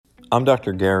I'm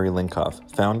Dr. Gary Linkoff,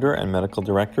 founder and medical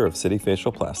director of City Facial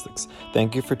Plastics.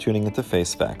 Thank you for tuning into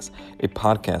Face Facts, a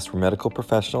podcast where medical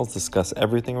professionals discuss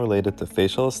everything related to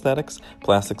facial aesthetics,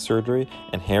 plastic surgery,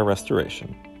 and hair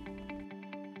restoration.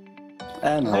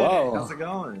 And hello. Hey, how's it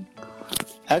going?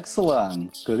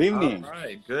 Excellent. Good evening. All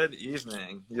right, good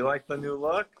evening. You like the new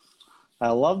look?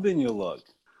 I love the new look.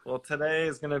 Well, today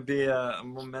is going to be a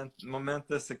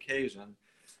momentous occasion.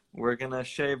 We're going to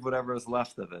shave whatever is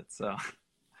left of it, so...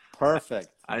 Perfect.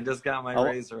 I just got my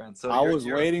razor in, so I was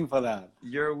waiting for that.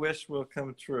 Your wish will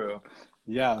come true.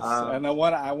 Yes, and I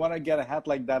want to get a hat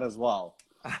like that as well.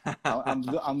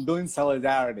 I'm doing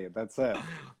solidarity. That's it.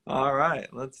 All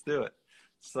right, let's do it.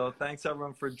 So thanks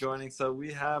everyone for joining. So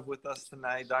we have with us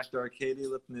tonight Dr. Arkady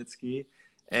Lipnitsky,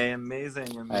 an amazing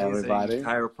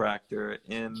chiropractor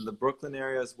in the Brooklyn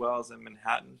area as well as in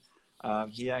Manhattan.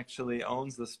 He actually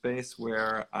owns the space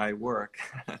where I work,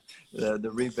 the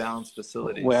Rebalance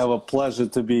facility. We have a pleasure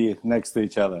to be next to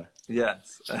each other.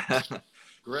 Yes.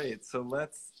 Great. So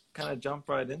let's kind of jump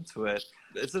right into it.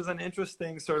 This is an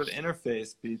interesting sort of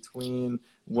interface between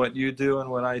what you do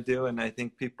and what I do. And I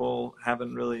think people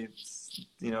haven't really,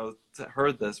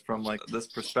 heard this from like this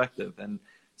perspective. And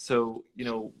so,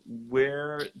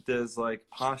 where does like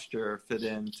posture fit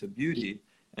into beauty?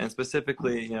 And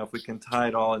specifically, if we can tie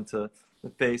it all into the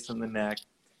face and the neck.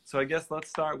 So I guess let's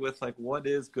start with like, what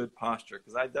is good posture?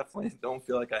 Because I definitely don't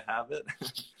feel like I have it.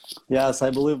 Yes, I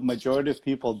believe majority of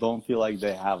people don't feel like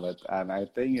they have it. And I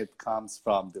think it comes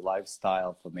from the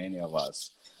lifestyle for many of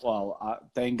us. Well,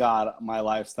 thank God my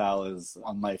lifestyle is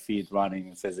on my feet, running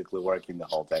and physically working the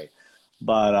whole day.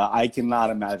 But I cannot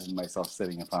imagine myself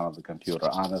sitting in front of the computer.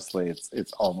 Honestly,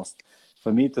 it's almost...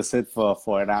 For me to sit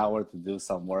for an hour to do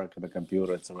some work on the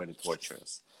computer, it's already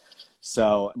torturous.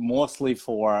 So mostly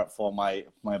for my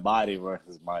body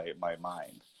versus my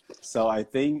mind. So I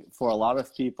think for a lot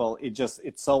of people,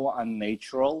 it's so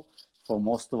unnatural for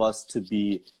most of us to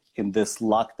be in this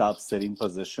locked up sitting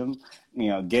position,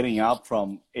 getting up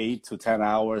from 8 to 10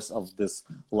 hours of this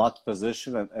locked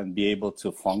position and be able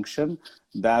to function.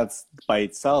 That's by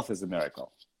itself is a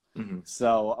miracle. Mm-hmm.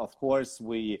 So, of course,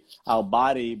 our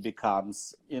body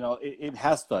becomes, it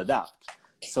has to adapt.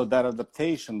 So that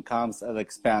adaptation comes at the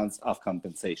expense of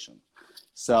compensation.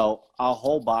 So our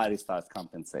whole body starts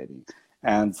compensating.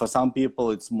 And for some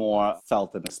people, it's more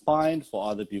felt in the spine.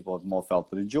 For other people, it's more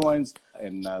felt in the joints,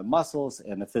 in muscles,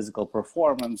 in the physical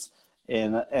performance,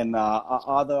 in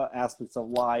other aspects of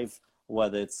life,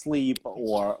 whether it's sleep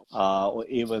or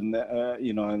even,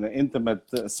 in the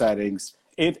intimate settings.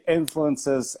 It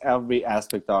influences every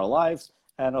aspect of our lives,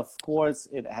 and of course,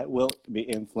 it will be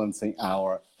influencing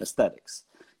our aesthetics.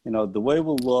 The way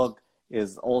we look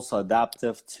is also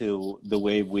adaptive to the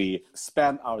way we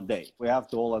spend our day. We have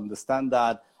to all understand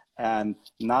that, and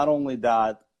not only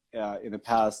that, in the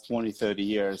past 20, 30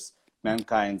 years,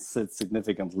 mankind sits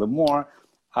significantly more.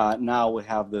 Now we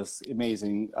have this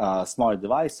amazing smart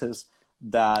devices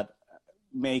that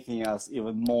making us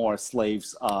even more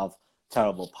slaves of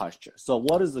terrible posture. So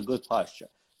what is a good posture?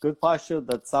 Good posture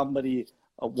that somebody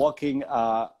walking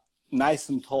nice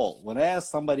and tall. When I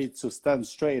ask somebody to stand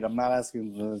straight, I'm not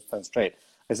asking them to stand straight.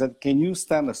 I said, can you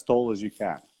stand as tall as you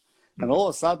can? And all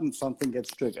of a sudden something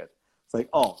gets triggered. It's like,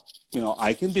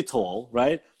 I can be tall,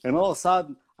 right? And all of a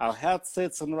sudden our head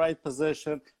sits in the right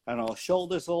position and our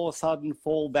shoulders all of a sudden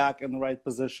fall back in the right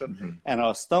position. And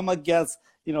our stomach gets,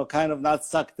 kind of not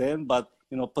sucked in, but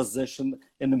positioned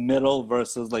in the middle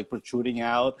versus like protruding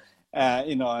out,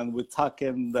 and we tuck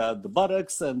in the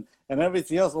buttocks and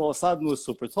everything else. All of a sudden we're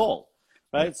super tall,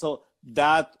 right? So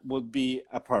that would be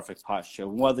a perfect posture.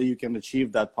 Whether you can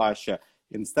achieve that posture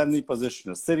in standing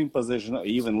position or sitting position or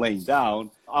even laying down,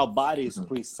 our body is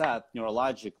preset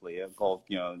neurologically, called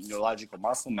neurological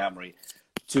muscle memory,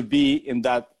 to be in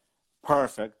that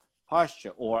perfect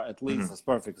posture, or at least as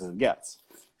perfect as it gets.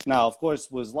 Now, of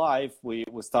course, with life, we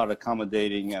start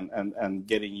accommodating and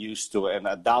getting used to it and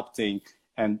adapting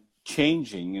and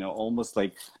changing, almost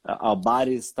like our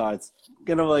body starts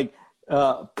kind of like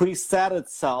preset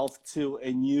itself to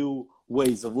a new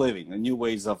ways of living, a new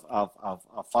ways of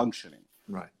functioning.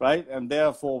 Right. And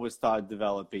therefore, we start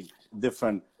developing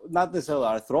different, not necessarily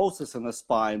arthrosis in the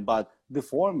spine, but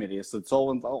deformities. It's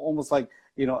almost like,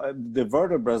 the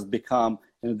vertebrae become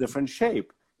in a different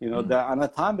shape. The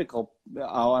anatomical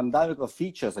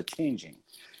features are changing,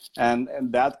 and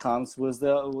that comes with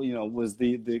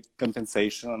the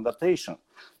compensation and adaptation.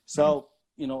 So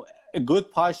a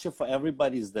good posture for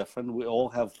everybody is different. We all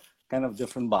have kind of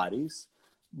different bodies,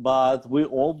 but we're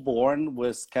all born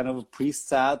with kind of a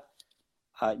preset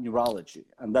neurology,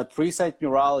 and that preset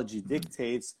neurology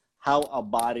dictates how a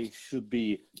body should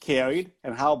be carried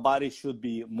and how body should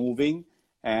be moving,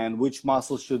 and which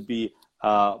muscles should be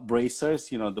bracers,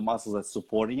 the muscles that's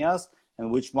supporting us,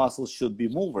 and which muscles should be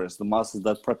movers, the muscles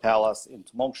that propel us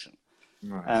into motion.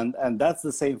 Right. And that's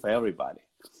the same for everybody.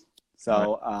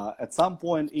 So right. At some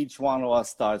point, each one of us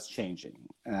starts changing.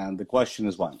 And the question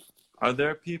is when? Are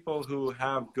there people who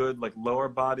have good lower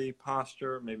body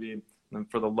posture, maybe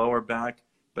for the lower back,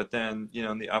 but then,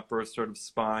 in the upper sort of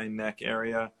spine, neck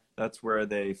area, that's where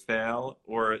they fail?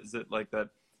 Or is it like that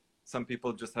some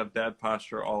people just have bad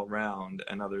posture all around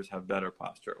and others have better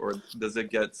posture? Or does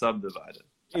it get subdivided?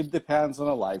 It depends on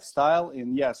a lifestyle.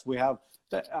 And yes, we have,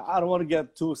 I don't want to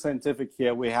get too scientific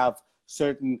here. We have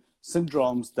certain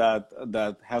syndromes that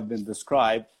have been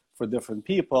described for different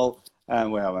people.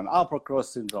 And we have an upper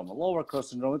cross syndrome, a lower cross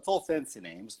syndrome. It's all fancy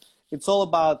names. It's all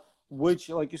about which,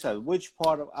 like you said, which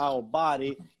part of our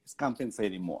body is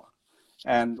compensating more.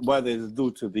 And whether it's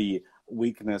due to the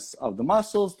weakness of the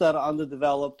muscles that are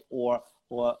underdeveloped or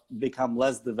become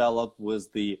less developed with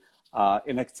the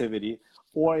inactivity,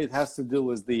 or it has to do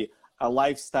with the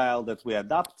lifestyle that we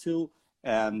adapt to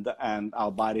and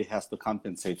our body has to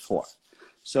compensate for.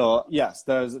 So yes,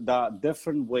 there are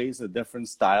different ways, the different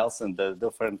styles, and the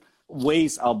different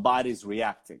ways our body's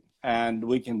reacting. And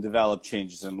we can develop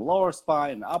changes in the lower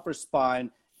spine, upper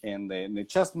spine, in the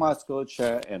chest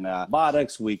musculature, in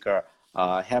buttocks, weaker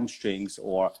hamstrings,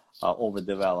 or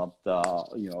overdeveloped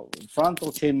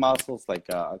frontal chain muscles like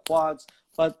quads.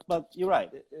 But you're right.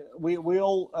 We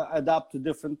all adapt to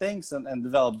different things and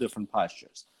develop different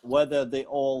postures. Whether they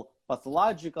all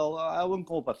pathological, I wouldn't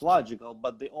call pathological,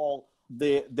 but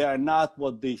they are not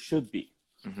what they should be,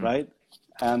 mm-hmm. right?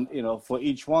 And for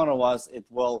each one of us, it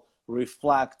will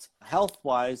reflect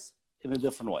health-wise in a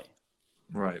different way.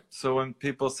 Right. So when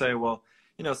people say, well,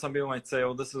 some people might say,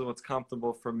 well, this is what's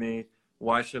comfortable for me.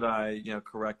 Why should I,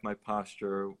 correct my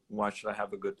posture? Why should I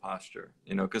have a good posture?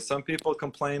 Because some people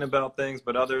complain about things,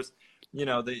 but others,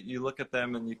 you look at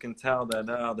them and you can tell that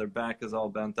their back is all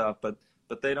bent up,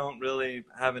 but they don't really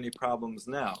have any problems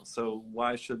now. So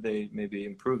why should they maybe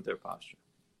improve their posture?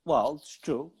 Well, it's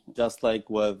true. Just like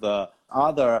with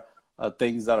other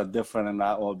things that are different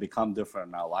or become different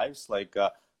in our lives, like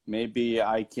maybe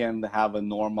I can have a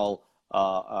normal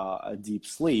a deep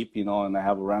sleep, and I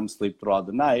have a REM sleep throughout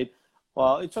the night.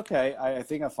 Well, it's okay. I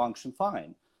think I function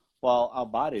fine. Well, our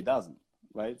body doesn't,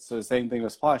 right? So the same thing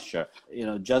with posture.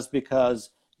 Just because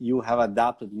you have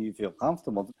adapted and you feel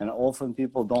comfortable, and often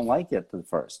people don't like it at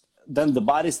first. Then the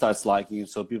body starts liking it,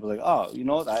 so people are like, oh, you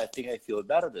know what? I think I feel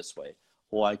better this way.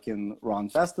 Or I can run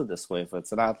faster this way if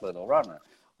it's an athlete or runner.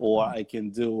 Or I can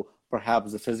do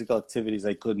perhaps the physical activities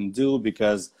I couldn't do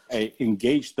because I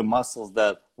engaged the muscles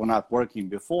that were not working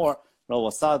before. And all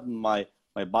of a sudden, my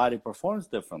body performs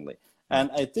differently.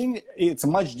 And I think it's a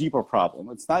much deeper problem.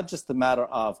 It's not just a matter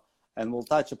of, and we'll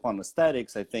touch upon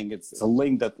aesthetics. I think it's a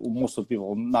link that most of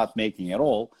people are not making at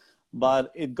all.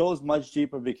 But it goes much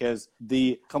deeper because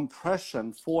the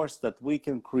compression force that we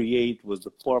can create with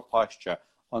the poor posture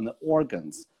on the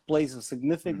organs plays a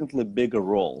significantly bigger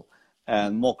role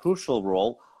and more crucial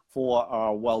role for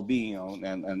our well-being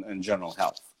and general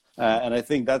health. And I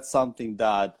think that's something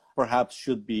that perhaps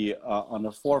should be on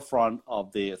the forefront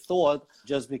of the thought,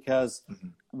 just because mm-hmm.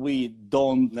 we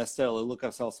don't necessarily look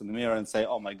ourselves in the mirror and say,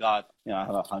 oh my God, I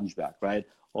have a hunchback, right?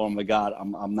 Or, oh my God,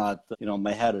 I'm not,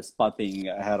 my head is popping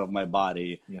ahead of my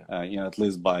body, at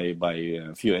least by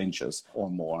a few inches or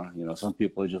more. Some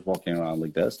people are just walking around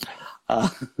like this.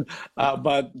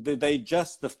 But the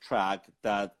digestive tract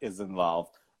that is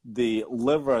involved, the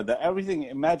liver, everything,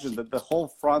 imagine that the whole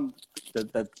front,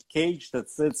 that cage that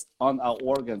sits on our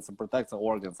organs and protects our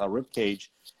organs, our rib cage,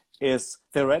 is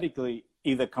theoretically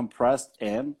either compressed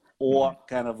in or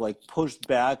kind of like pushed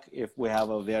back if we have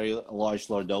a very large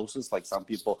lordosis. Like some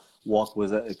people walk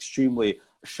with an extremely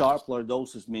sharp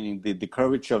lordosis, meaning the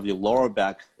curvature of your lower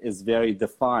back is very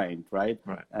defined, right?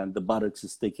 And the buttocks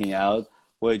is sticking out,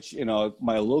 which,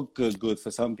 might look good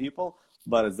for some people,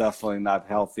 but it's definitely not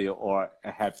healthy or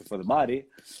happy for the body.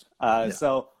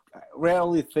 So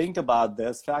rarely think about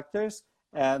these factors,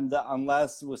 and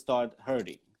unless we start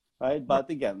hurting, right? But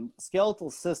again,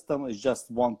 skeletal system is just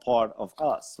one part of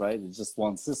us, right? It's just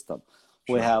one system.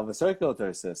 Sure. We have a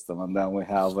circulatory system, and then we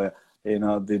have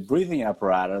the breathing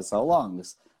apparatus, our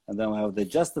lungs, and then we have the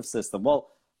digestive system. Well,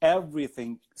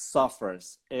 everything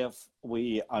suffers if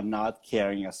we are not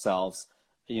carrying ourselves,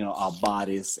 our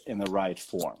bodies in the right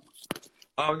form.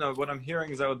 Oh, no, what I'm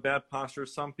hearing is that with bad posture,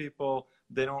 some people,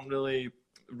 they don't really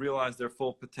realize their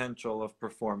full potential of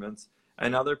performance.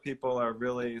 And other people are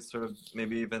really sort of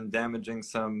maybe even damaging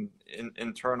some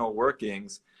internal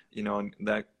workings and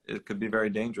that it could be very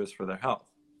dangerous for their health.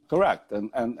 Correct.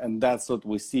 And that's what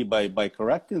we see by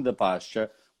correcting the posture.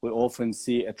 We often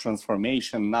see a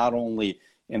transformation not only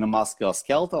in the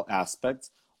musculoskeletal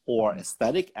aspects or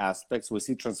aesthetic aspects. We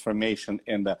see transformation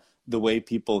in the way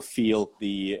people feel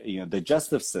the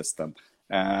digestive system,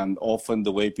 and often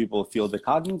the way people feel the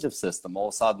cognitive system. All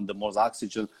of a sudden, the more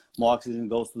oxygen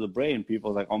goes to the brain.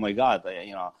 People are like, oh my God,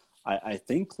 I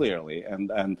think clearly,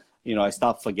 and I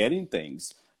stop forgetting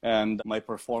things, and my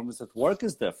performance at work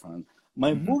is different.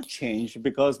 My mood changed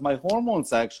because my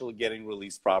hormones actually getting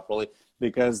released properly,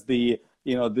 because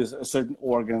there's certain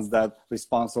organs that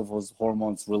responsible for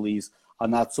hormones release are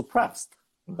not suppressed,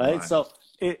 right? So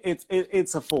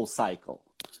it's a full cycle.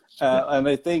 And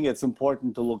I think it's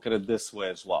important to look at it this way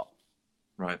as well.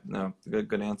 Right. No,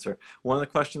 good answer. One of the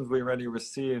questions we already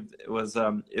received was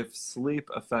if sleep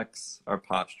affects our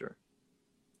posture,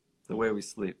 the way we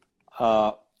sleep.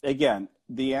 Again,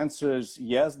 the answer is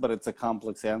yes, but it's a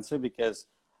complex answer, because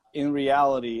in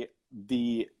reality,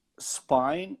 the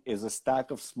spine is a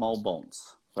stack of small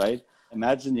bones, right?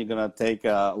 Imagine you're going to take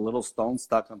a little stone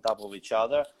stuck on top of each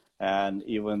other, and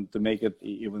even to make it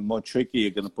even more tricky,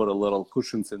 you're going to put a little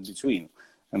cushions in between.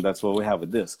 And that's why we have a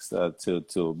disc,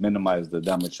 to minimize the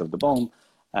damage of the bone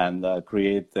and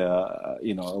create a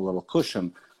little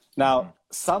cushion. Now,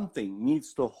 something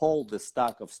needs to hold the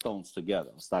stack of stones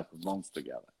together, stack of bones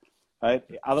together, right?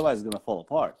 Otherwise, it's going to fall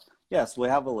apart. Yes, we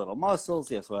have a little muscles.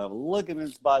 Yes, we have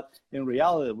ligaments, but in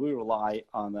reality, we rely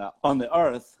on the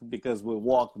earth, because we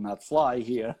walk, not fly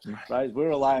here, right? We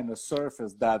rely on the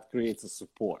surface that creates a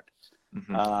support.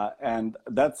 And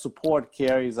that support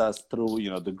carries us through,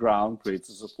 the ground creates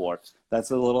a support.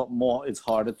 That's a little more, it's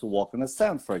harder to walk in the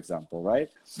sand, for example, right?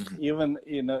 Even,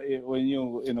 when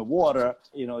you in the water,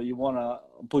 you want to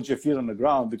put your feet on the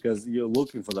ground because you're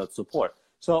looking for that support.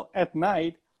 So at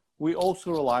night, we also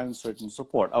rely on certain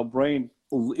support. Our brain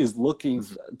is looking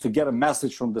to get a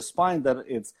message from the spine that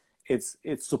it's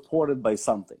supported by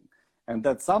something. And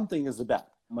that something is the bed.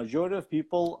 Majority of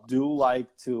people do like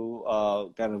to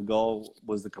kind of go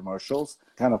with the commercials,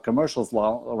 commercials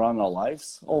around our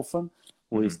lives often.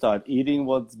 We start eating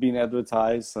what's being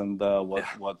advertised, and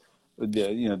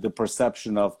the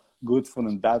perception of good food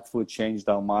and bad food changed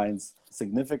our minds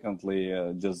significantly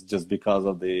just because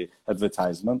of the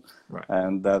advertisement.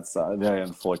 And that's very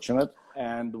unfortunate.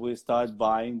 And we start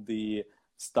buying the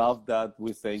stuff that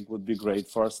we think would be great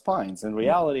for our spines. In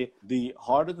reality, the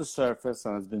harder the surface,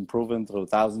 and it's been proven through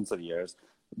thousands of years,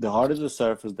 the harder the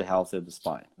surface, the healthier the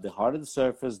spine. The harder the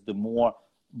surface, the more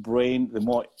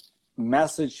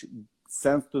message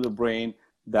sent to the brain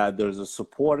that there's a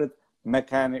support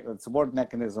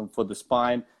mechanism for the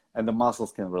spine, and the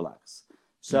muscles can relax.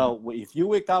 So if you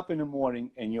wake up in the morning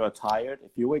and you are tired,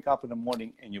 if you wake up in the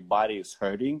morning and your body is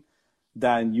hurting,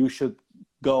 then you should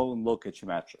go and look at your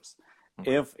mattress.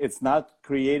 If it's not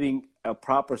creating a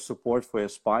proper support for your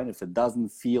spine, if it doesn't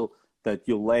feel that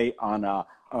you lay on a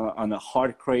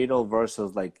hard cradle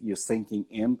versus like you're sinking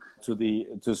in to the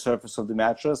surface of the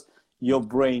mattress, your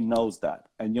brain knows that,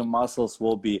 and your muscles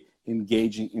will be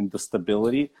engaging into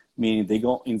stability, meaning they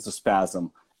go into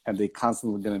spasm, and they're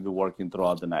constantly going to be working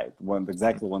throughout the night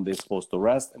exactly when they're supposed to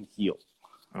rest and heal.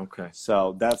 Okay.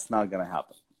 So that's not going to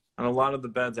happen. And a lot of the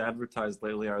beds advertised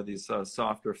lately are these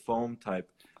softer foam type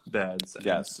beds.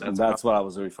 Yes, and that's what I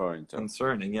was referring to.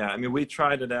 Concerning, yeah. I mean, we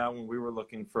tried it out when we were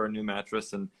looking for a new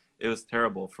mattress, and it was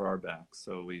terrible for our backs,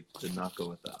 so we did not go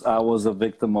with that. I was a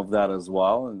victim of that as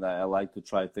well, and I like to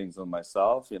try things on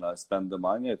myself. I spend the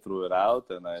money, I threw it out,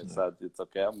 and I said, it's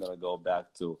okay, I'm going to go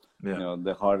back to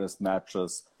the hardest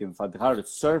mattress I can find, the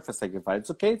hardest surface I can find.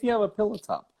 It's okay if you have a pillow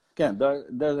top. Again,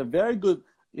 there's a very good,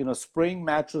 spring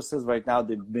mattresses right now.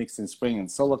 They mix in spring and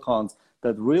silicones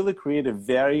that really create a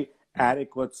very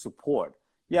adequate support.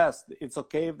 Yes, it's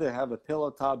okay if they have a pillow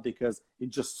top because it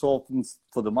just softens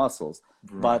for the muscles,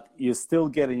 but you're still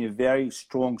getting a very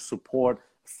strong support,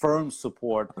 firm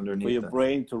support underneath for your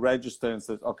brain to register and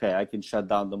say, okay, I can shut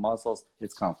down the muscles.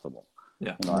 It's comfortable.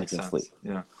 Yeah, I can sleep.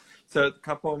 Yeah. So a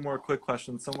couple more quick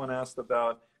questions. Someone asked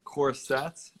about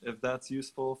corsets, if that's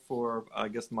useful for, I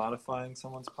guess, modifying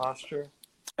someone's posture.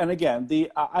 And again,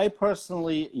 I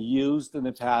personally used in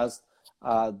the past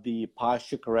the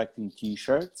posture correcting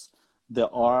T-shirts.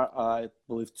 There are, I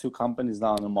believe, 2 companies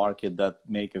now on the market that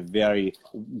make a very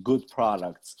good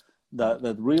products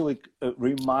that really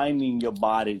reminding your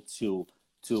body to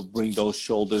bring those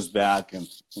shoulders back and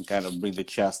kind of bring the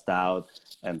chest out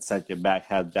and set your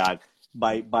head back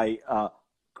by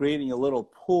creating a little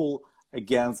pull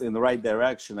in the right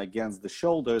direction against the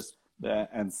shoulders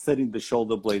and setting the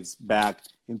shoulder blades back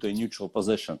into a neutral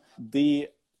position. The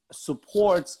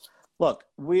supports Look,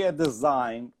 we are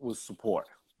designed with support,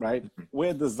 right?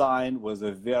 We're designed with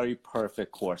a very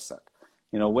perfect corset.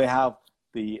 We have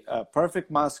the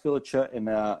perfect musculature in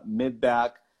a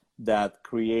mid-back that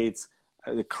creates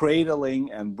the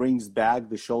cradling and brings back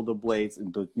the shoulder blades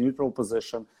into neutral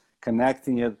position,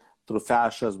 connecting it through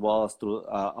fascia as well as through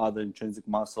other intrinsic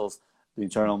muscles, the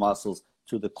internal muscles,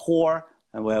 to the core.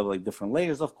 And we have like different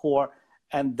layers of core.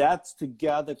 And that's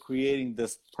together creating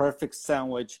this perfect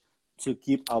sandwich to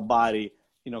keep our body,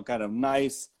 kind of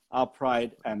nice,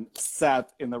 upright, and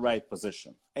set in the right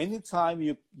position.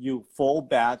 Anytime you fall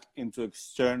back into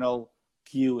external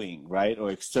cueing, right,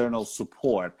 or external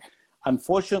support,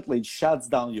 unfortunately, it shuts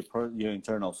down your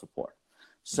internal support.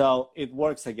 So it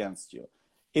works against you.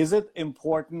 Is it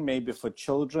important maybe for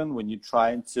children when you're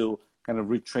trying to kind of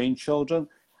retrain children?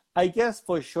 I guess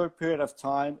for a short period of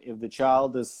time, if the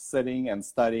child is sitting and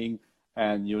studying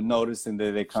and you're noticing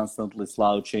that they're constantly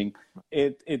slouching,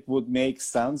 it would make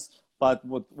sense. But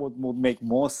what would make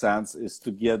more sense is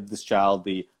to give this child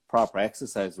the proper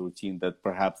exercise routine that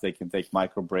perhaps they can take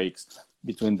micro breaks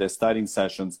between their studying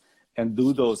sessions and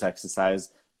do those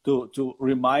exercises to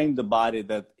remind the body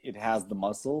that it has the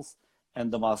muscles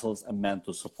and the muscles are meant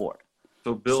to support.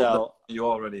 So build what you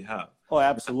already have. Oh,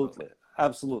 absolutely.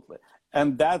 Absolutely.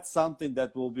 And that's something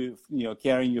that will be,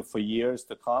 carrying you for years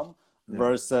to come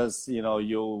versus,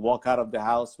 you walk out of the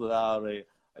house without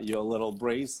your little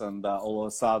brace and all of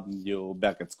a sudden you're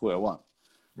back at square one.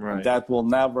 Right. That will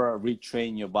never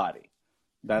retrain your body.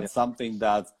 That's something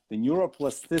that the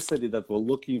neuroplasticity that we're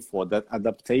looking for, that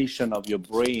adaptation of your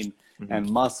brain and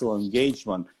muscle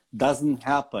engagement, doesn't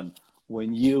happen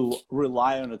when you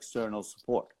rely on external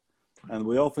support. And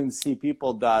we often see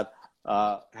people that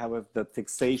have the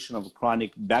fixation of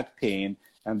chronic back pain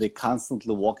and they're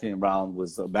constantly walking around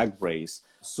with a back brace.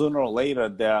 Sooner or later,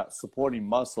 their supporting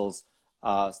muscles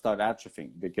start atrophying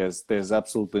because there's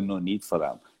absolutely no need for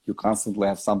them. You constantly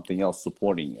have something else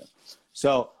supporting you.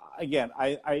 So again,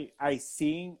 I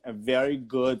see a very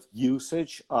good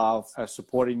usage of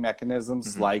supporting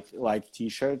mechanisms like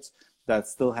T-shirts that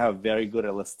still have very good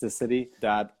elasticity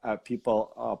that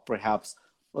people perhaps,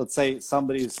 let's say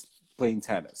somebody's playing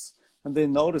tennis and they're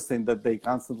noticing that they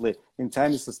constantly, in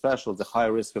tennis especially, the high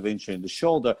risk of injury in the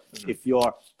shoulder if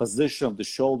your position of the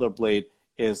shoulder blade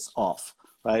is off,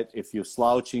 right? If you're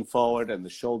slouching forward and the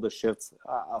shoulder shifts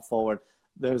forward,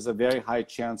 there's a very high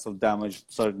chance of damage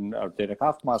to certain rotator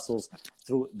cuff muscles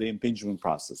through the impingement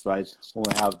process, right? When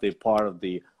we have the part of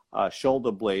the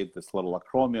shoulder blade, this little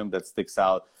acromion that sticks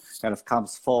out, kind of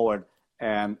comes forward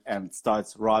and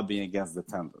starts rubbing against the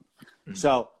tendon.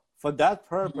 So for that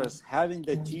purpose, having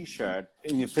the T-shirt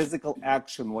in your physical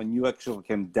action when you actually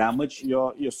can damage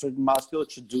your certain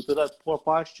musculature due to that poor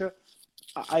posture,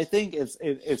 I think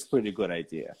it's pretty good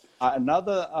idea.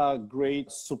 Another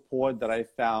great support that I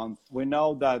found, we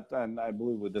know that, and I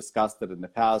believe we discussed it in the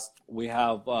past, we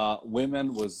have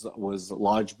women with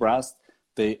large breasts.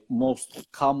 They most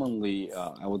commonly,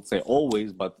 I would say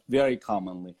always, but very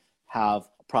commonly have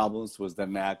problems with the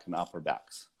neck and upper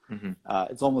backs.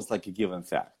 It's almost like a given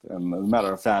fact. And as a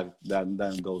matter of fact, that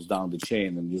then goes down the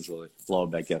chain and usually lower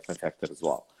back gets affected as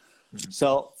well.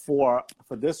 So for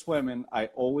this women, I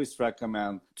always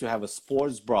recommend to have a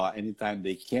sports bra anytime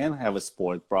they can have a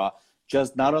sports bra,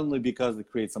 just not only because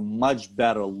it creates a much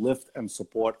better lift and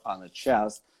support on the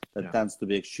chest that tends to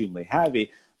be extremely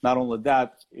heavy. Not only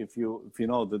that, if you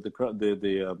know that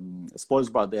the sports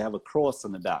bra, they have a cross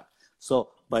in the back.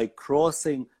 So by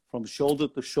crossing from shoulder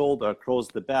to shoulder across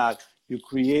the back, you're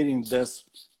creating this,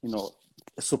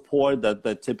 support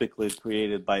that typically is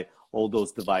created by all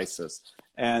those devices.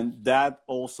 And that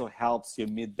also helps your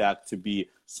mid-back to be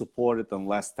supported and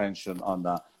less tension on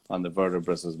the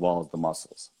vertebrae as well as the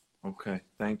muscles. Okay,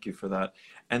 thank you for that.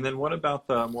 And then what about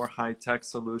the more high-tech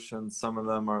solutions? Some of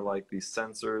them are like these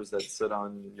sensors that sit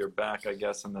on your back, I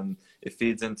guess, and then it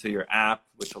feeds into your app,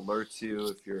 which alerts you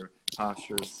if your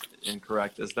posture's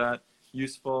incorrect. Is that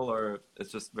useful, or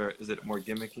is it more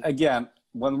gimmicky? Again,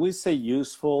 when we say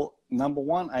useful, number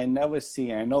one, I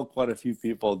know quite a few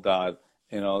people that,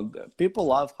 people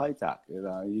love high tech.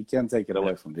 You can't take it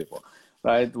away from people,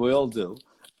 right? We all do.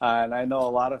 And I know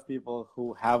a lot of people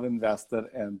who have invested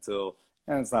into,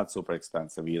 and it's not super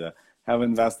expensive either, have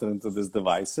invested into these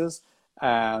devices.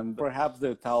 And perhaps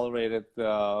they tolerate it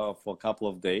for a couple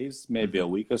of days, maybe a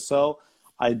week or so.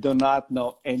 I do not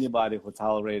know anybody who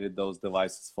tolerated those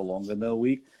devices for longer than a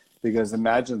week, because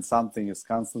imagine something is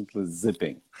constantly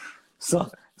zipping.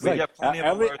 So it's like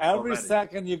every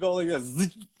second you go like a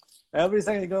zip. Every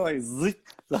second you go like zip.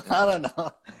 So I don't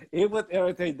know. It would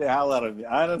irritate the hell out of me.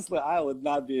 Honestly, I would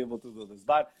not be able to do this.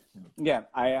 But Again,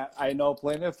 I know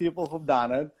plenty of people who've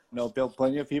done it. I know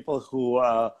plenty of people who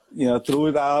threw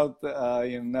it out,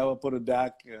 never put it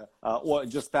back, or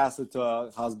just pass it to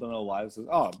a husband or wife. Says,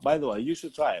 "Oh, by the way, you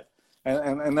should try it,"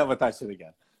 and never touch it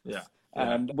again. Yeah.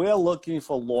 And we're looking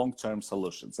for long-term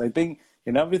solutions. I think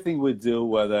in everything we do,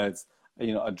 whether it's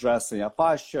addressing our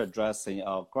posture, addressing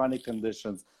our chronic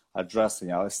conditions,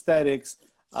 addressing our aesthetics,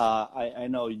 I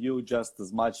know you just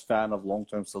as much fan of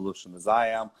long-term solution as I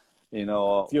am.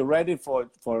 If you're ready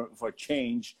for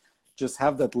change, just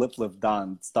have that lip lift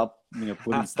done. Stop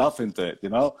putting stuff into it.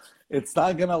 It's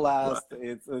not gonna last.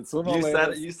 It's sooner or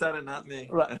later. You said it, not me.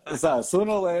 Right. So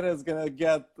sooner or later, it's gonna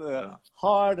get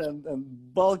hard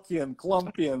and bulky and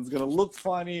clumpy, and it's gonna look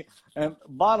funny. And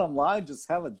bottom line, just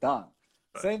have it done.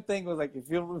 Right. Same thing with if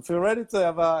you're ready to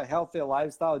have a healthier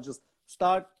lifestyle, just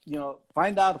start.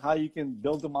 Find out how you can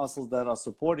build the muscles that are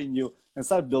supporting you, and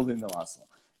start building the muscle.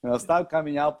 Start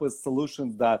coming up with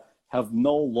solutions that have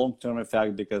no long-term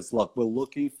effect, because look, we're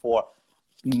looking for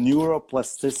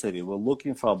neuroplasticity. We're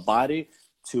looking for a body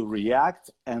to react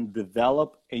and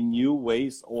develop in new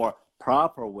ways or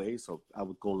proper ways, or I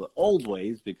would call it old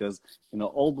ways, because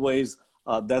old ways,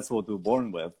 that's what we're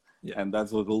born with. Yeah. And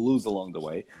that's what we'll lose along the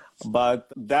way.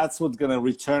 But that's what's going to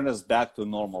return us back to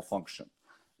normal function.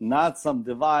 Not some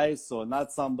device, or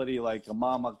not somebody like a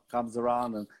mama comes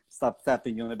around and starts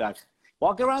tapping you on the back.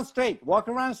 Walk around straight, walk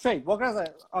around straight, walk around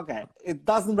straight. Okay, it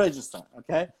doesn't register,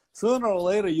 okay? Sooner or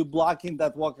later, you're blocking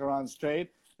that walk around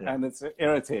straight, and it's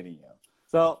irritating you.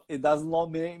 So it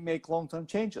doesn't make long-term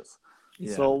changes.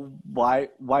 Yeah. So why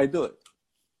do it?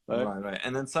 Right.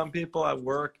 And then some people at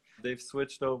work, they've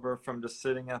switched over from just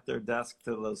sitting at their desk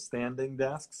to those standing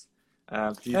desks.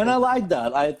 I like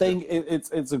that. I think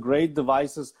it's a great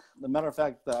devices. As a matter of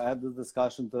fact, I had this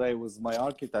discussion today with my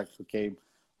architect who came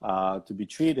to be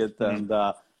treated, and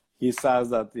he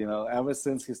says that ever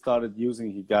since he started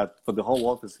using, he got for the whole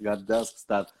office, he got desks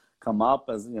that come up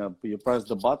as you press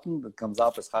the button, that comes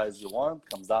up as high as you want,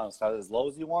 comes down as low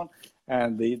as you want,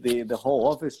 and the whole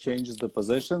office changes the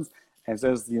positions, and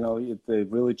says it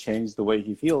really changed the way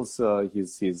he feels,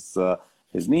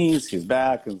 his knees, his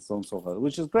back, and so on and so forth,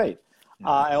 which is great.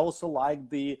 I also like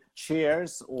the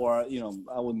chairs, or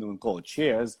I wouldn't even call it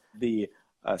chairs, the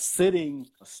sitting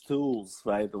stools,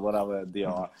 right, or whatever they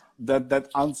are,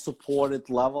 that unsupported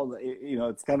level,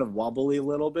 it's kind of wobbly a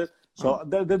little bit. So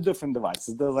they're different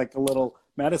devices. There's like a little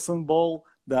medicine bowl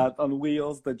that on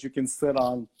wheels that you can sit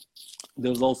on.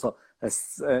 There's also a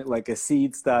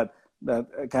seats that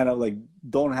kind of like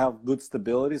don't have good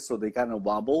stability, so they kind of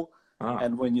wobble.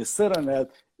 And when you sit on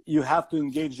it, you have to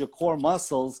engage your core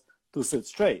muscles to sit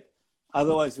straight.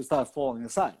 Otherwise, you start falling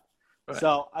aside. Right.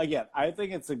 So again, I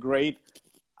think it's a great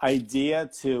idea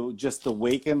to just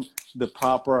awaken the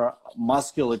proper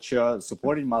musculature,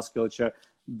 supporting musculature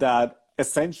that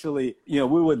essentially, we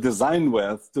were designed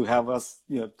with to have us,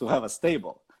 to have us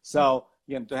stable. So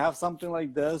again, to have something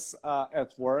like this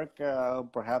at work,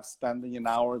 perhaps spending an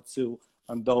hour or two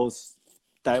on those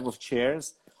type of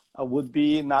chairs would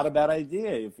be not a bad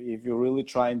idea if you're really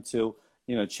trying to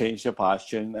change your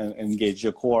posture and engage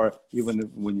your core even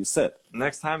when you sit.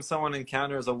 Next time someone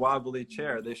encounters a wobbly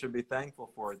chair, they should be thankful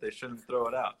for it. They shouldn't throw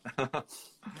it out.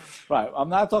 Right. I'm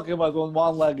not talking about when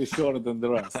one leg is shorter than the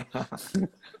rest.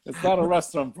 It's not a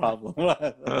restaurant problem.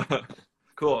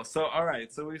 Cool. So, all right.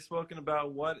 So we've spoken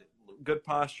about what good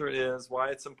posture is, why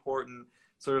it's important,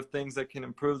 sort of things that can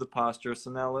improve the posture.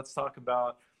 So now let's talk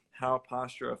about how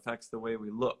posture affects the way we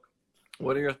look.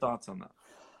 What are your thoughts on that?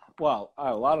 Well, I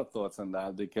have a lot of thoughts on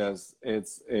that, because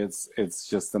it's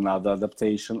just another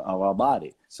adaptation of our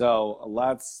body. So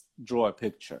let's draw a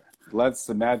picture. Let's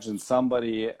imagine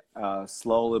somebody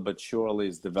slowly but surely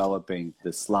is developing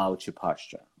this slouchy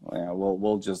posture.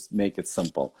 We'll just make it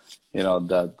simple.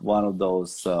 That one of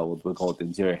those what we call it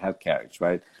anterior head carriage,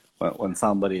 right? When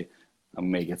somebody, I'll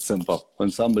make it simple, when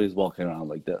somebody's walking around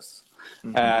like this.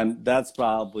 Mm-hmm. And that's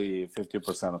probably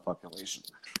 50% of population.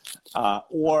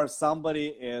 Or somebody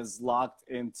is locked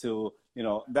into,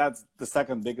 that's the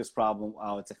second biggest problem,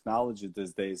 our technology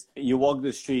these days. You walk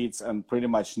the streets and pretty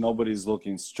much nobody's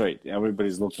looking straight.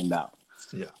 Everybody's looking down.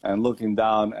 Yeah. And looking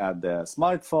down at their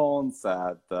smartphones,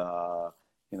 at,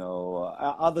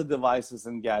 other devices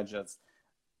and gadgets.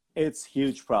 It's a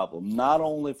huge problem, not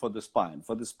only for the spine.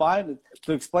 For the spine,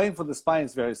 to explain for the spine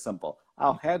is very simple.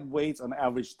 Our head weighs on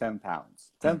average 10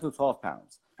 pounds, 10 to 12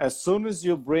 pounds. As soon as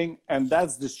you bring, and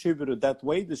that's distributed, that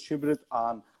weight distributed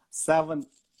on 7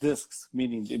 discs,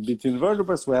 meaning in between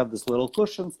vertebrae, we have these little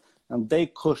cushions, and they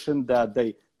cushion that,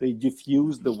 they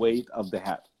diffuse the weight of the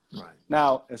head. Right.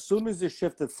 Now, as soon as you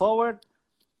shift it forward,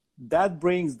 that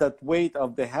brings that weight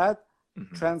of the head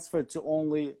transferred to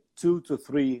only 2 to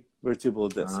 3 vertebral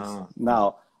discs.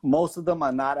 Now, most of them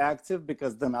are not active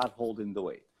because they're not holding the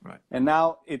weight. Right. And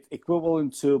now it's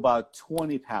equivalent to about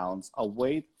 20 pounds of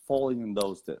weight falling in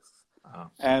those discs.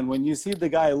 And when you see the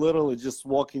guy literally just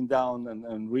walking down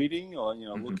and reading or,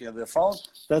 looking at their phone,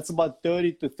 that's about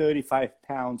 30 to 35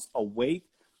 pounds of weight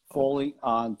falling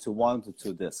onto 1 to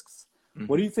 2 discs.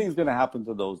 What do you think is going to happen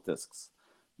to those discs?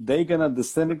 They're going to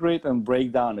disintegrate and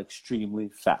break down extremely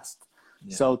fast.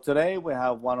 Yeah. So today we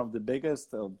have one of the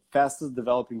biggest, fastest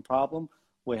developing problem.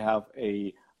 We have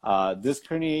a disc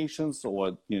herniations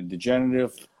or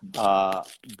degenerative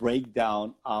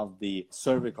breakdown of the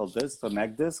cervical disc or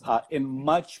neck disc in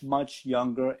much, much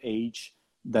younger age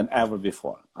than ever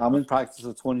before. I'm in practice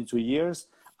for 22 years.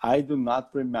 I do not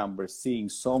remember seeing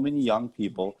so many young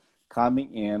people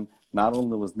coming in, not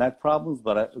only with neck problems,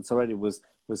 but it's already with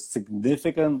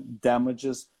significant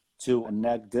damages to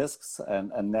neck discs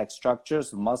and neck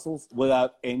structures and muscles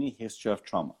without any history of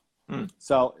trauma.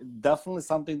 So definitely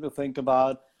something to think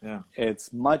about. Yeah.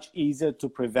 It's much easier to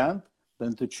prevent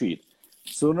than to treat.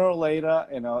 Sooner or later,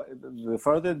 the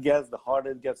further it gets, the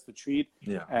harder it gets to treat.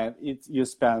 Yeah. And you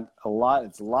spend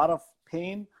it's a lot of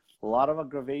pain, a lot of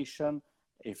aggravation.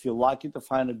 If you're lucky to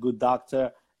find a good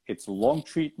doctor, it's a long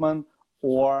treatment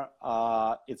or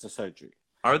it's a surgery.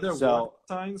 Are there warning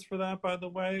signs for that, by the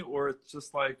way? Or it's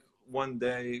just like one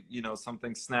day,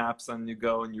 something snaps and you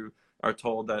go and you are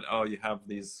told that, oh, you have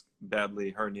these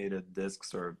badly herniated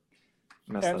discs or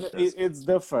messed up discs? It's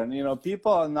different.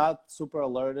 People are not super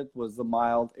alerted with the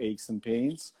mild aches and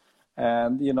pains.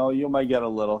 And, you might get a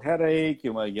little headache,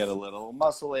 you might get a little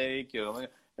muscle ache,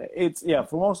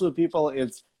 for most of the people,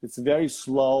 it's a very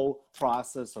slow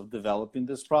process of developing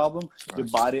this problem. Right. Your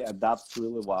body adapts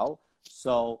really well.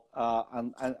 So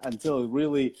until it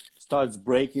really starts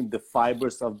breaking the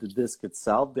fibers of the disc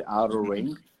itself, the outer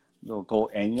ring,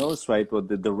 called annulus, right, with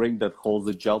the ring that holds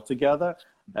the gel together,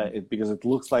 because it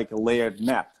looks like a layered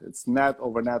net. It's net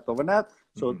over net over net.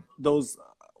 So those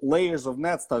layers of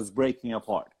net starts breaking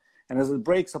apart. And as it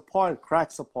breaks apart,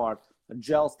 cracks apart, the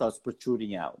gel starts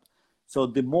protruding out. So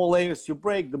the more layers you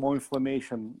break, the more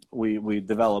inflammation we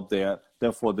develop there.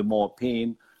 Therefore, the more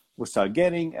pain we start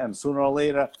getting. And sooner or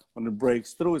later, when it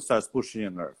breaks through, it starts pushing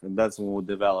your nerve. And that's when we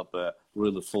develop a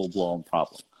really full-blown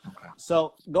problem. Okay.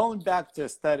 So going back to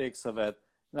aesthetics of it,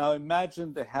 now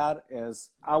imagine the head is,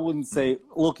 I wouldn't say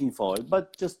looking forward,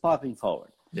 but just popping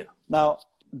forward. Yeah. Now,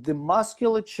 the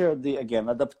musculature,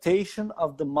 adaptation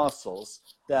of the muscles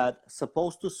that's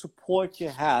supposed to support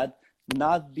your head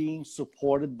not being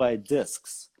supported by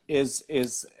discs is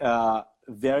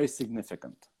very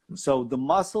significant. So the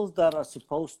muscles that are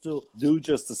supposed to do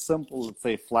just a simple, let's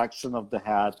say, flexion of the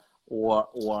head or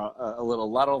a little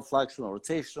lateral flexion or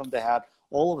rotation of the head,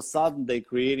 all of a sudden they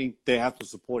have to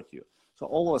support you. So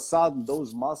all of a sudden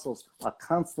those muscles are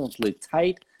constantly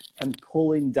tight and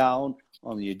pulling down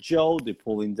on your jaw, they're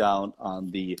pulling down on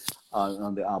the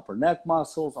upper neck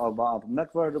muscles, upper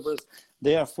neck vertebrae.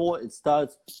 Therefore, it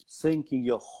starts sinking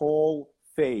your whole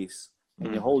face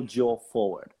and your whole jaw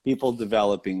forward. People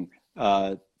developing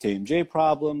TMJ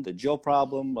problem, the jaw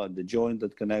problem, the joint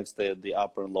that connects the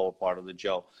upper and lower part of the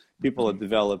jaw. People are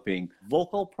developing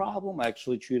vocal problem. I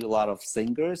actually treat a lot of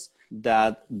singers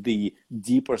that the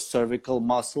deeper cervical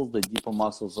muscles, the deeper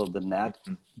muscles of the neck,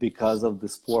 because of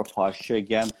this poor posture,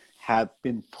 again, had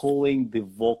been pulling the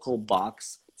vocal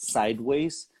box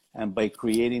sideways. And by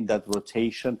creating that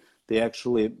rotation, they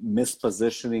actually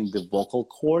mispositioning the vocal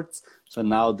cords. So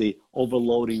now they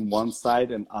overloading one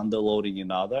side and underloading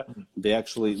another. They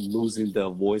actually losing their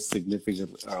voice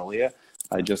significantly earlier.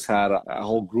 I just had a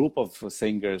whole group of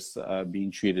singers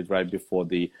being treated right before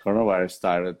the coronavirus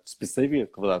started, specifically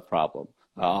for that problem,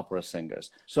 opera singers.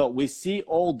 So we see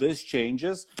all these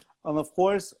changes. And of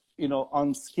course,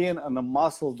 on skin and the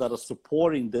muscles that are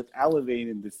supporting that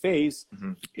elevating the face,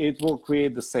 it will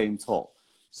create the same toll.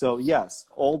 So yes,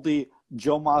 all the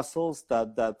jaw muscles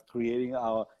that creating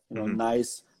our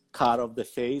nice cut of the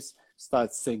face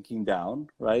start sinking down,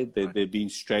 right? They're being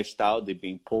stretched out, they're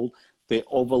being pulled, they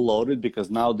overloaded because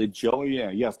now the jaw,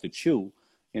 you have to chew,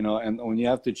 and when you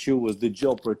have to chew with the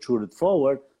jaw protruded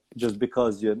forward, just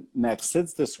because your neck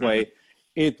sits this way,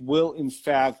 it will in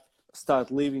fact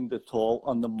start leaving the toll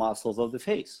on the muscles of the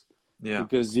face. Yeah.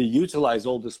 Because you utilize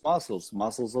all these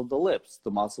muscles of the lips,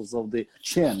 the muscles of the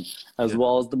chin, as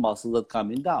well as the muscles that are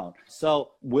coming down.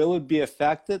 So will it be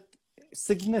affected?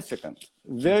 Significant,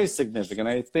 very significant.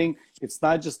 I think it's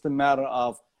not just a matter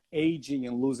of aging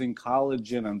and losing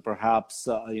collagen and perhaps,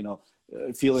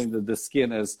 feeling that the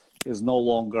skin is no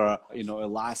longer,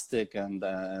 elastic and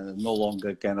no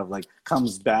longer kind of like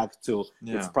comes back to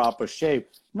its proper shape.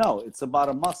 No, it's about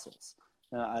the muscles.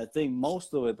 I think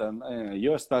most of it, and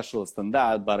you're a specialist in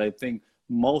that, but I think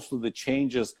most of the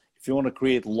changes, if you want to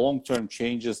create long-term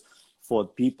changes for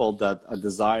people that are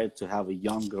desired to have a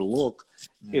younger look,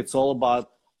 it's all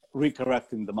about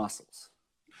recorrecting the muscles.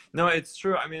 No, it's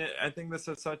true. I mean, I think this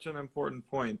is such an important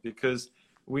point because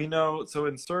we know, so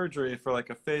in surgery for like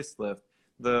a facelift,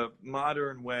 the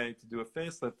modern way to do a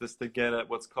facelift is to get at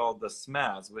what's called the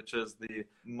SMAS, which is the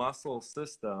muscle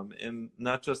system in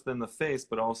not just in the face,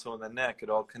 but also in the neck. It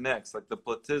all connects. Like the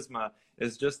platysma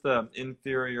is just the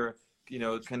inferior,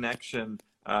 connection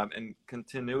and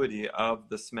continuity of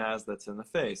the SMAS that's in the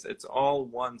face. It's all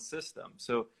one system.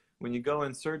 So when you go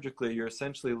in surgically, you're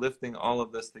essentially lifting all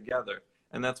of this together.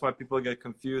 And that's why people get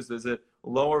confused. Is it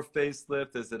lower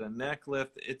facelift? Is it a neck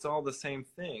lift? It's all the same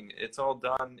thing. It's all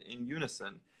done in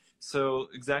unison. So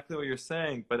exactly what you're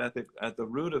saying, but at the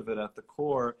root of it, at the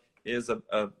core, is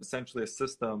essentially a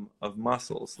system of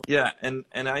muscles. Yeah, and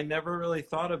I never really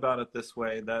thought about it this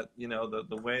way, that,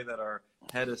 the way that our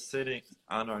head is sitting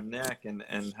on our neck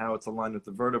and how it's aligned with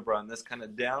the vertebra and this kind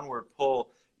of downward pull,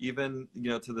 even,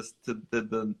 to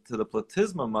the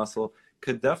platysma muscle,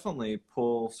 could definitely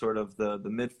pull sort of the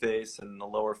mid-face and the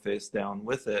lower face down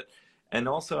with it. And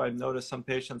also I've noticed some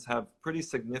patients have pretty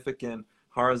significant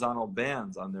horizontal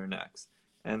bands on their necks.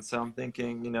 And so I'm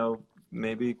thinking,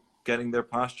 maybe getting their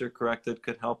posture corrected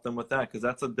could help them with that, because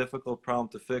that's a difficult problem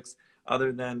to fix,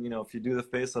 other than, if you do the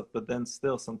facelift, but then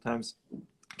still sometimes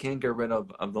can't get rid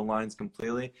of the lines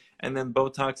completely. And then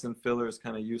Botox and filler is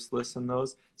kind of useless in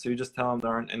those. So you just tell them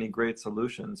there aren't any great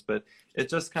solutions. But it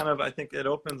just kind of, I think it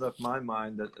opens up my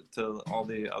mind to all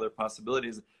the other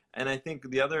possibilities. And I think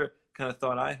the other kind of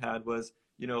thought I had was,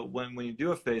 when you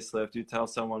do a facelift, you tell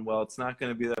someone, well, it's not going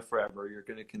to be there forever. You're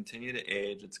going to continue to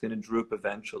age. It's going to droop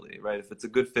eventually, right? If it's a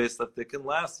good facelift, it can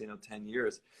last, 10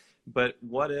 years. But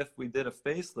what if we did a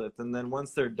facelift, and then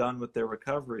once they're done with their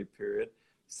recovery period,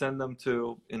 send them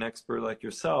to an expert like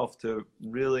yourself to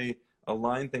really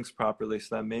align things properly,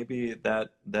 so that maybe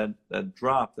that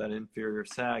drop, that inferior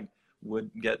sag, would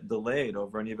get delayed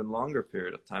over an even longer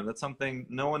period of time. That's something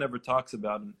no one ever talks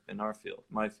about in our field,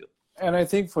 my field. And I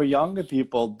think for younger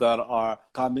people that are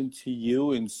coming to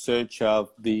you in search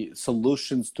of the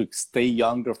solutions to stay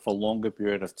younger for a longer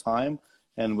period of time,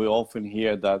 and we often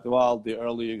hear that, well, the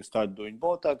earlier you start doing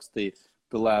Botox, the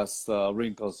less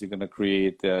wrinkles you're going to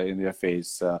create in your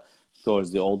face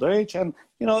towards the older age. And,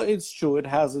 it's true, it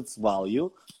has its value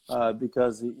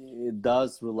because it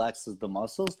does relaxes the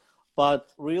muscles. But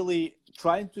really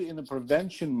trying to, in a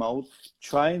prevention mode,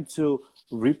 trying to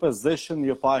reposition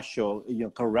your posture,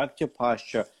 correct your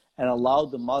posture, and allow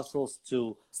the muscles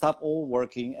to stop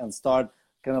overworking and start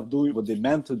kind of doing what they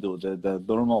meant to do, the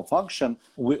normal function.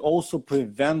 We're also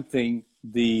preventing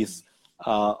these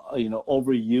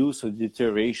overuse or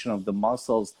deterioration of the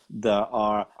muscles that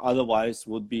are otherwise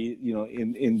would be,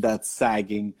 in that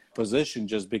sagging position,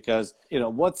 just because,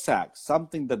 what sags?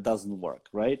 Something that doesn't work,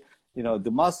 right?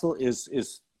 The muscle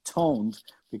is toned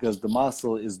because the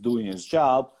muscle is doing its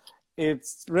job.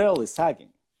 It's rarely sagging.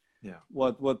 Yeah.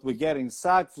 What we're getting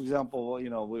sagged, for example,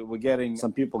 we're getting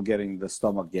some people getting the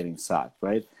stomach getting sagged,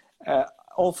 right?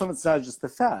 Often it's not just the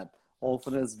fat.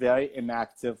 Often it's very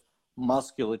inactive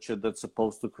musculature that's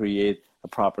supposed to create a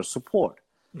proper support.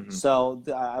 Mm-hmm. So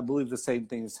I believe the same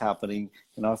thing is happening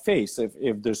in our face.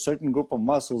 If there's a certain group of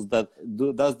muscles that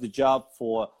does the job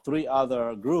for 3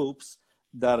 other groups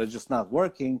that are just not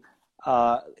working,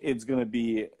 it's going to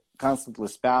be constantly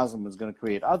spasm. It's going to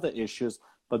create other issues.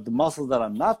 But the muscles that are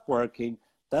not working,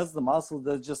 that's the muscle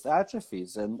that just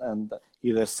atrophies and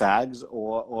either sags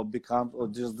or becomes or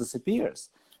just disappears.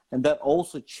 And that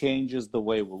also changes the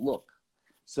way we look.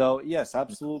 So yes,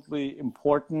 absolutely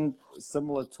important.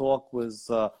 Similar talk with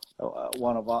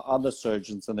one of our other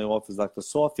surgeons in the office, Dr.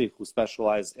 Sophie, who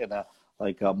specialized in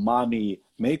mommy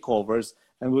makeovers.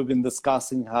 And we've been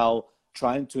discussing how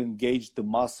trying to engage the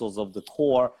muscles of the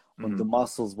core when the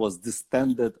muscles was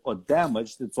distended or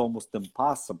damaged, it's almost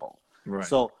impossible. Right.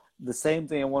 So the same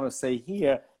thing I want to say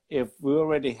here, if we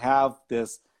already have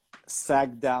this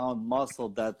sag down muscle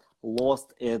that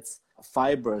lost its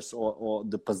fibers or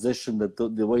the position that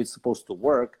the way it's supposed to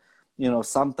work,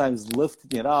 sometimes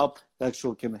lifting it up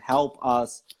actually can help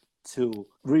us to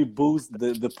reboost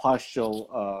the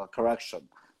postural correction.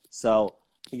 So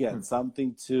again,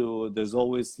 there's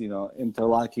always,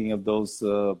 interlocking of those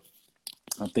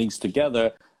things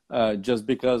together, just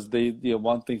because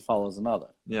one thing follows another.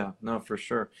 Yeah, no, for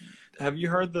sure. Have you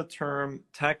heard the term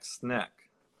text neck?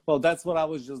 Well, that's what I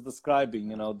was just describing,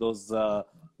 those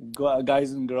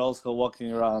guys and girls who are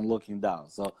walking around looking down.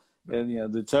 So,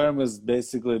 and, the term is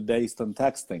basically based on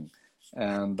texting.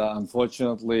 And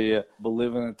unfortunately, we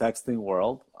live in a texting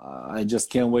world. I just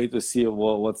can't wait to see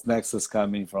what's next is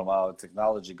coming from our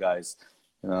technology guys.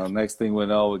 Next thing we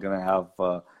know, we're going to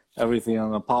have everything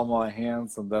on the palm of our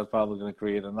hands, and that's probably going to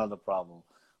create another problem.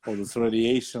 Or this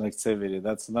radiation activity,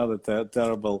 that's another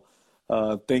terrible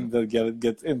thing that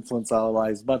gets influence our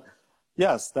lives. But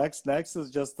yes, next is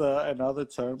just another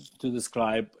term to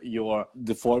describe your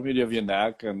deformity of your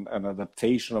neck and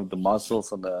adaptation of the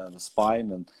muscles and the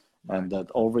spine and that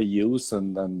overuse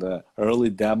and the early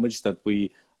damage that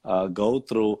we go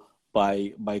through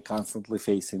by constantly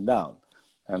facing down.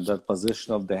 And that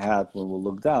position of the head when we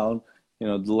look down,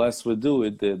 the less we do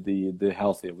it, the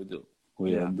healthier we do.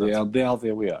 The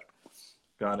healthier we are.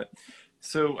 Got it.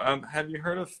 So have you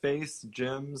heard of face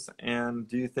gyms, and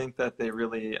do you think that they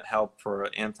really help for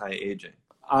anti-aging?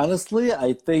 Honestly,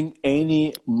 I think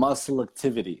any muscle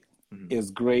activity is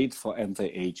great for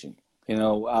anti-aging.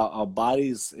 Our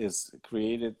bodies is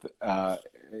created,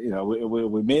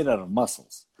 we're made out of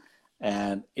muscles.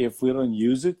 And if we don't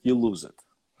use it, you lose it,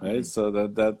 right? So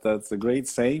that's a great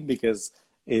saying because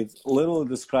it literally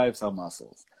describes our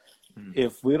muscles.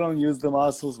 If we don't use the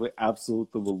muscles, we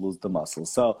absolutely will lose the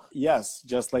muscles. So yes,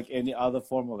 just like any other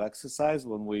form of exercise,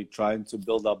 when we're trying to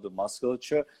build up the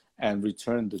musculature and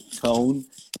return the tone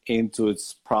into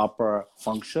its proper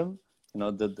function,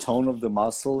 the tone of the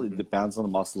muscle, it depends on the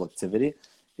muscle activity.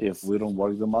 If we don't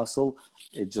work the muscle,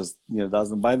 it just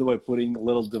doesn't. By the way, putting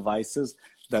little devices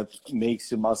that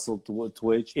makes your muscle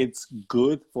twitch, it's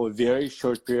good for a very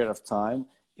short period of time.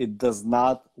 It does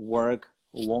not work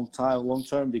long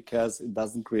term because it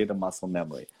doesn't create a muscle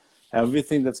memory.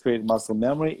 Everything that's creating muscle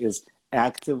memory is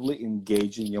actively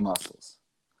engaging your muscles.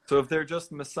 So if they're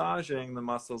just massaging the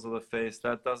muscles of the face,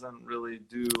 that doesn't really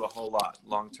do a whole lot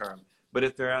long term. But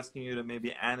if they're asking you to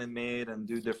maybe animate and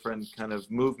do different kind of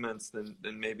movements, then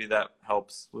maybe that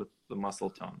helps with the muscle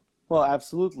tone. Well,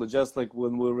 absolutely. Just like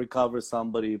when we recover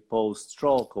somebody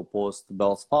post-stroke or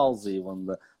post-Bell's palsy, when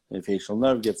the facial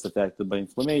nerve gets affected by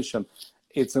inflammation,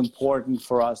 it's important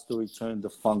for us to return the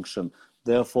function.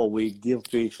 Therefore, we give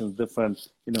patients different,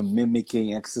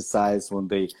 mimicking exercise when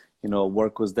they,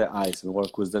 work with their eyes and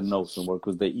work with their nose and work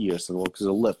with their ears and work with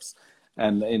their lips.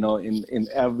 And, in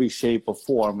every shape or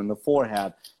form in the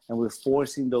forehead, and we're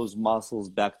forcing those muscles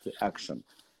back to action.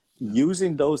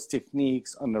 Using those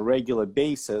techniques on a regular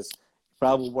basis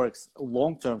probably works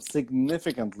long-term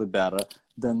significantly better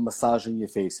than massaging your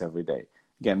face every day.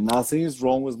 Again, nothing is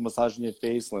wrong with massaging your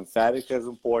face. Lymphatic is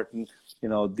important.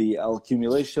 The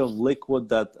accumulation of liquid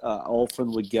that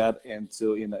often we get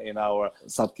into in our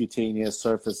subcutaneous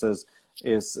surfaces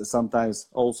is sometimes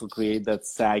also create that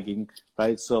sagging,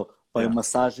 right? So by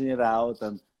massaging it out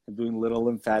and doing little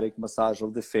lymphatic massage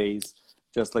of the face,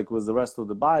 just like with the rest of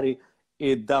the body,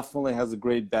 it definitely has a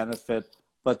great benefit,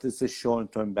 but it's a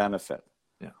short-term benefit.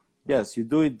 Yeah. Yes, you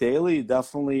do it daily, you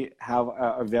definitely have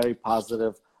a very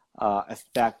positive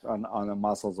effect on the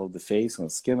muscles of the face and the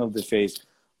skin of the face,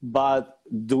 but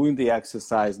doing the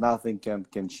exercise, nothing can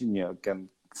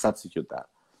substitute that.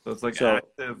 So it's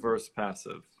active versus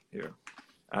passive here.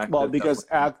 Active, well, because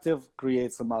active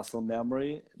creates a muscle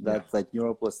memory that like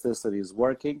neuroplasticity is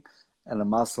working, and the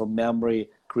muscle memory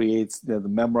creates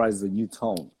memorize the new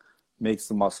tone, makes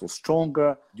the muscle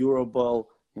stronger, durable,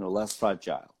 less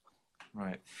fragile.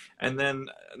 Right. And then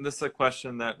this is a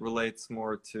question that relates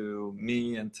more to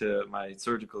me and to my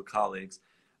surgical colleagues.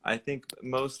 I think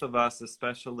most of us,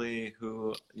 especially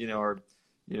who, are,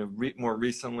 more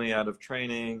recently out of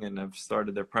training and have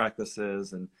started their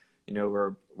practices, and,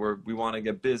 we want to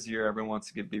get busier. Everyone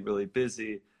wants to be really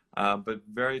busy. But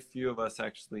very few of us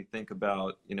actually think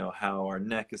about, how our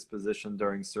neck is positioned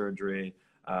during surgery.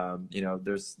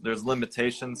 There's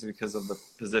limitations because of the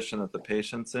position that the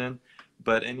patient's in.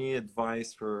 But any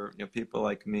advice for people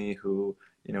like me who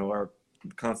are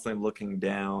constantly looking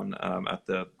down at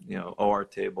the OR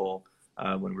table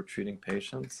when we're treating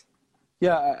patients?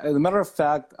 Yeah, as a matter of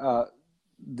fact,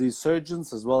 the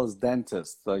surgeons as well as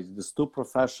dentists, like these two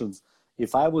professions,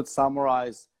 if I would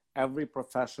summarize every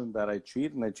profession that I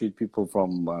treat, and I treat people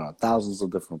from thousands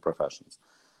of different professions,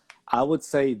 I would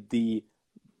say the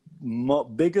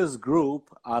biggest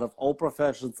group out of all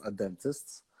professions are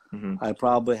dentists. Mm-hmm. I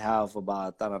probably have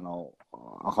about,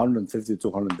 150,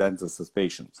 200 dentists as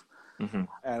patients. Mm-hmm.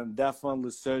 And definitely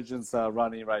surgeons are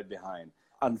running right behind.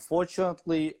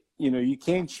 Unfortunately, you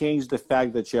can't change the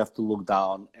fact that you have to look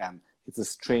down, and it's a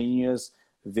strenuous,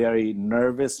 very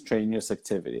nervous, strenuous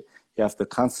activity. You have to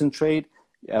concentrate.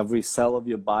 Every cell of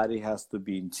your body has to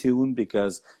be in tune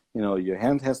because, your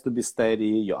hand has to be steady,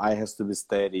 your eye has to be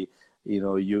steady.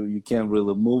 You can't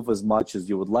really move as much as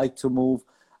you would like to move.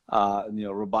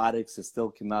 Robotics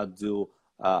still cannot do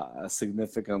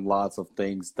significant lots of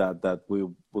things that we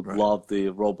would love the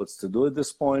robots to do at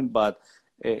this point, but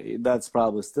that's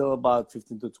probably still about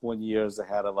 15 to 20 years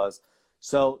ahead of us.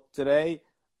 So today,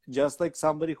 just like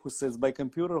somebody who sits by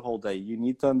computer all day, you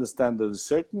need to understand that there's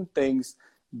certain things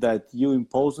that you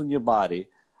impose on your body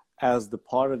as the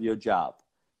part of your job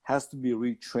has to be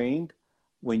retrained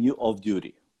when you're off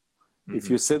duty. Mm-hmm. If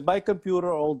you sit by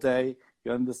computer all day,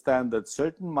 you understand that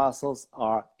certain muscles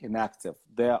are inactive.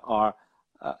 They are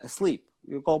asleep.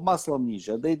 You call muscle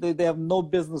amnesia. They have no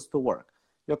business to work.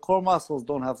 Your core muscles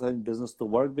don't have any business to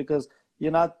work because you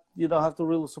don't have to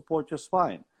really support your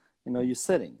spine. You're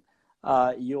sitting.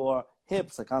 Your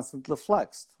hips are constantly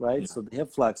flexed, right? Yeah. So the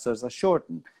hip flexors are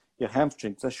shortened. Your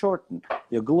hamstrings are shortened.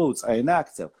 Your glutes are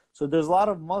inactive. So there's a lot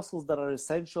of muscles that are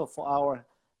essential for our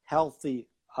healthy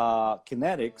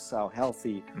kinetics, our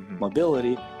healthy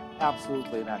mobility,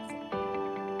 absolutely inactive.